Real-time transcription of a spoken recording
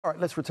All right,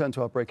 let's return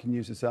to our breaking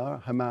news this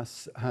hour.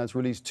 Hamas has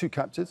released 2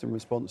 captives in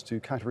response to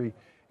Qatari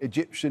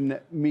Egyptian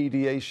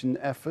mediation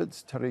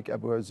efforts. Tareq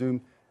Abu Azzoum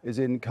is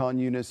in Khan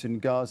Younis in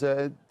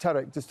Gaza.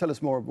 Tareq, just tell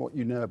us more of what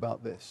you know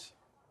about this.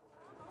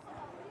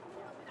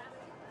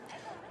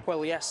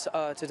 Well, yes,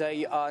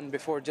 today and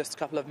before just a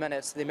couple of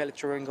minutes, the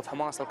military wing of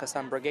Hamas,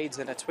 Al-Qassam Brigades,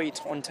 in a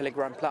tweet on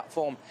Telegram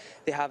platform,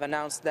 they have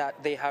announced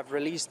that they have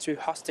released 2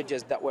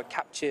 hostages that were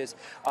captured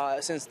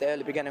since the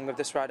early beginning of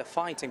this round of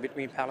fighting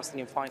between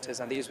Palestinian fighters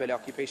and the Israeli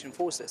occupation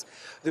forces.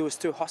 Those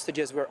 2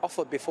 hostages were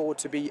offered before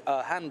to be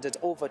handed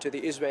over to the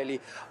Israeli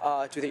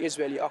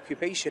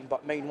occupation,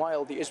 but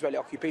meanwhile the Israeli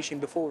occupation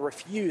before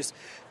refused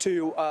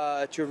to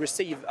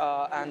receive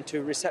and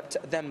to accept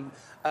them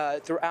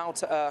throughout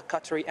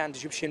Qatari and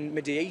Egyptian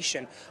mediation.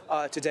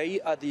 Today,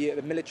 the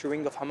military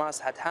wing of Hamas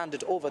had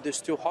handed over those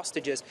 2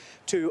 hostages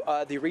to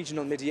the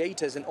regional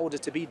mediators in order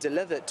to be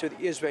delivered to the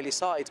Israeli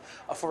side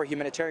for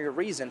humanitarian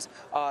reasons.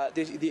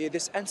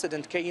 This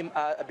incident came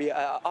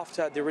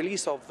after the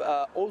release of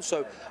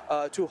also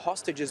 2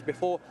 hostages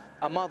before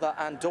a mother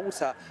and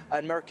daughter,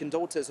 American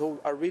daughters who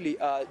are really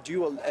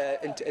dual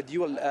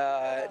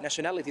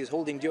nationalities,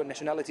 holding dual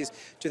nationalities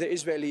to the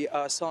Israeli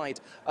side.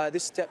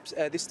 This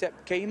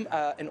step came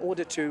in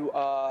order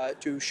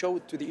to show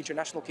to the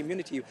international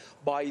community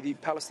by the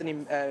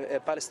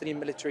Palestinian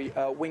military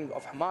wing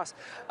of Hamas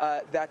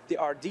that they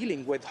are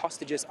dealing with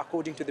hostages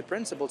according to the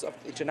principles of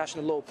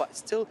international law, but it's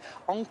still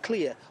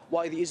unclear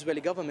why the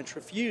Israeli government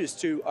refused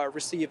to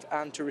receive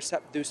and to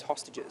accept those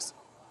hostages.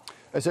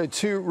 So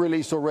 2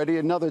 released already,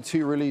 another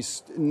 2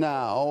 released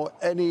now.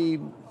 Any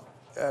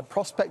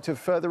prospect of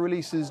further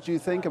releases, do you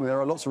think? I mean, there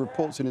are lots of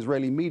reports in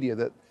Israeli media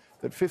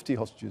that 50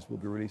 hostages will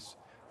be released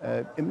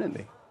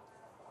imminently.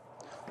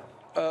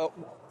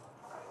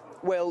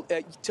 Well,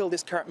 till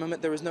this current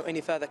moment, there is no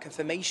any further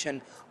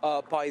confirmation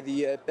by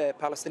the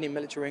Palestinian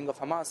military wing of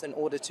Hamas in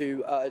order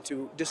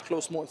to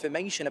disclose more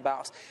information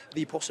about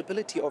the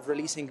possibility of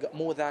releasing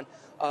more than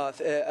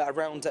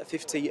around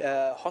 50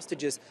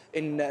 hostages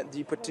in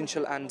the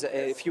potential and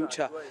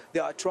future. They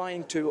are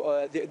trying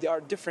to. There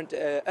are different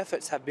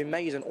efforts have been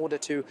made in order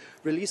to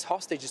release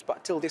hostages,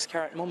 but till this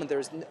current moment,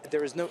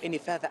 there is no any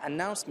further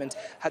announcement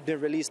had been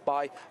released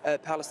by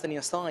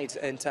Palestinian side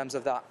in terms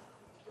of that.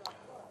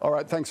 All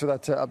right, thanks for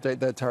that update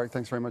there, Tareq.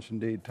 Thanks very much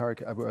indeed.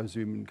 Tareq Abu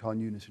Azzoum in Khan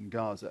Younis in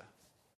Gaza.